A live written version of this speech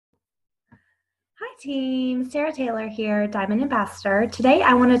Team, Sarah Taylor here, Diamond Ambassador. Today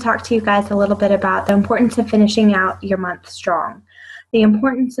I want to talk to you guys a little bit about the importance of finishing out your month strong, the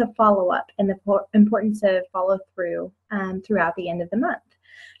importance of follow-up, and the importance of follow-through throughout the end of the month.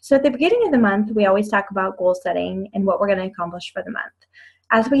 So at the beginning of the month, we always talk about goal setting and what we're going to accomplish for the month.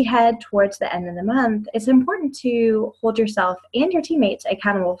 As we head towards the end of the month, it's important to hold yourself and your teammates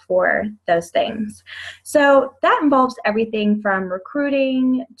accountable for those things. So that involves everything from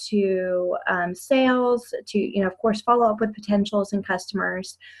recruiting to sales to, of course, follow up with potentials and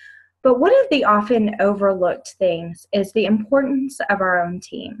customers. But one of the often overlooked things is the importance of our own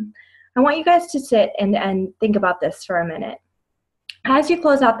team. I want you guys to sit and think about this for a minute. As you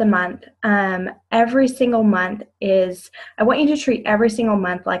close out the month, every single month I want you to treat every single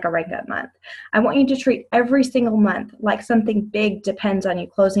month like a rank-up month. I want you to treat every single month like something big depends on you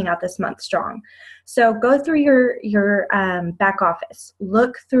closing out this month strong. So go through your back office.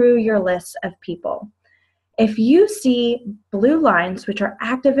 Look through your list of people. If you see blue lines, which are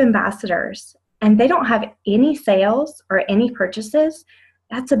active ambassadors, and they don't have any sales or any purchases,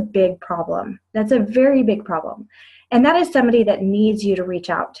 that's a big problem. That's a very big problem. And that is somebody that needs you to reach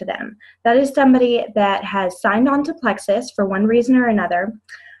out to them. That is somebody that has signed on to Plexus for one reason or another.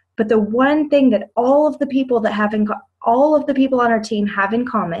 But the one thing that all of the people on our team have in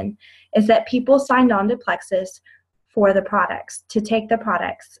common is that people signed on to Plexus for the products, to take the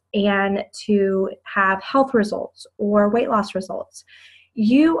products and to have health results or weight loss results.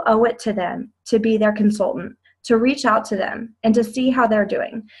 You owe it to them to be their consultant, to reach out to them and to see how they're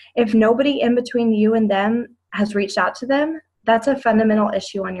doing. If nobody in between you and them has reached out to them, that's a fundamental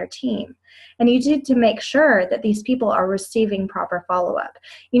issue on your team. And you need to make sure that these people are receiving proper follow-up.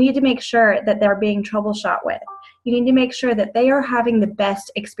 You need to make sure that they're being troubleshot with. You need to make sure that they are having the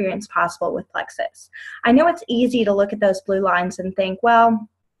best experience possible with Plexus. I know it's easy to look at those blue lines and think, well,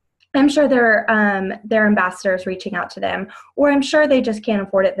 I'm sure their ambassadors reaching out to them, or I'm sure they just can't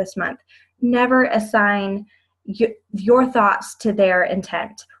afford it this month. Never assign your thoughts to their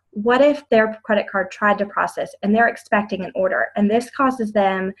intent. What if their credit card tried to process and they're expecting an order and this causes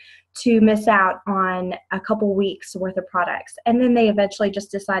them to miss out on a couple weeks worth of products, and then they eventually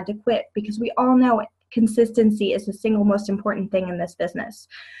just decide to quit? Because we all know consistency is the single most important thing in this business.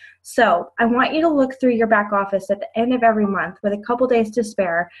 So I want you to look through your back office at the end of every month with a couple days to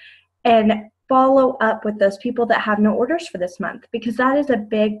spare and follow up with those people that have no orders for this month, because that is a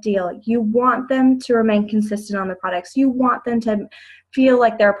big deal. You want them to remain consistent on the products. You want them to feel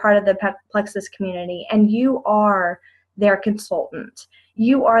like they're a part of the Plexus community, and you are their consultant.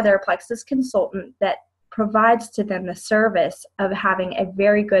 You are their Plexus consultant that provides to them the service of having a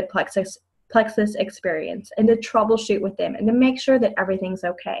very good Plexus experience, and to troubleshoot with them and to make sure that everything's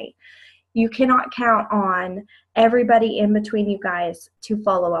okay. You cannot count on everybody in between you guys to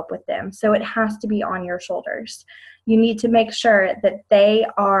follow up with them. So it has to be on your shoulders. You need to make sure that they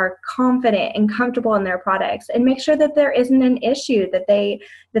are confident and comfortable in their products, and make sure that there isn't an issue, that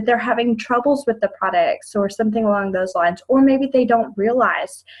they're having troubles with the products or something along those lines, or maybe they don't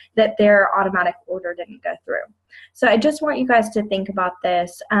realize that their automatic order didn't go through. So I just want you guys to think about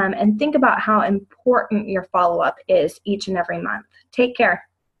this and think about how important your follow-up is each and every month. Take care.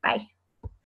 Bye.